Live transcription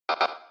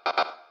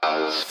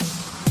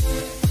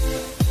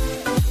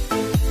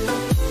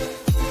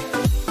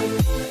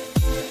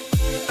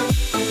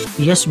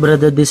Yes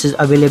brother, this is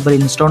available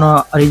in stone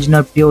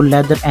original pure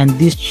leather, and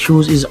this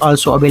shoes is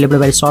also available,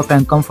 very soft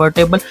and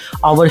comfortable.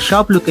 Our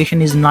shop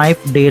location is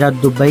Knife Dera,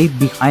 Dubai,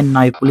 behind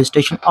Knife police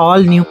station.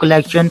 All new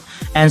collection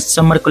and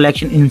summer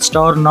collection in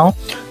store now.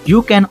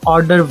 You can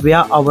order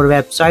via our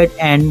website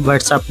and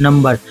WhatsApp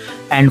number,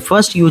 and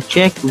first you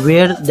check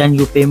where, then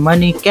you pay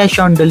money, cash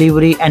on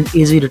delivery and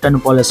easy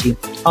return policy.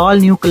 All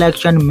new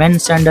collection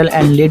men's sandal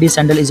and lady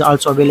sandal is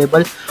also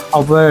available.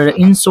 Our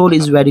insole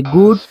is very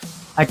good,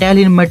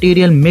 Italian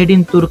material made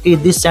in Turkey.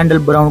 This sandal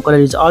brown color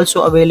is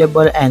also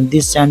available, and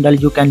this sandal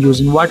you can use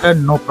in water,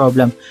 no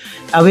problem.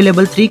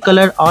 Available 3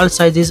 color, all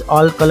sizes,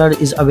 all color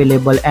is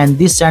available, and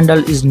this sandal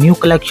is new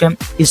collection,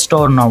 is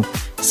store now.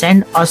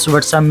 Send us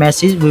WhatsApp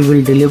message, we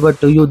will deliver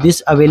to you.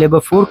 This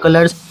available 4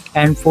 colors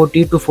and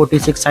 40 to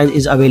 46 size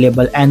is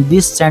available, and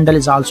this sandal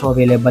is also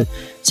available.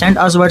 Send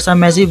us WhatsApp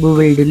message, we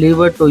will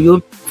deliver to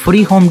you,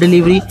 free home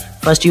delivery.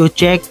 First you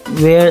check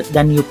where,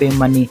 then you pay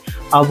money.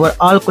 Our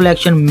all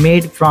collection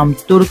made from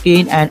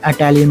Turkey and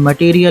Italian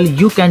material,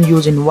 you can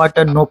use in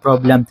water, no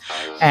problem.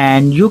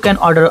 And you can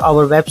order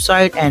our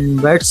website and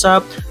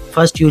WhatsApp.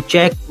 First you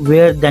check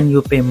where, then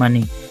you pay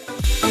money.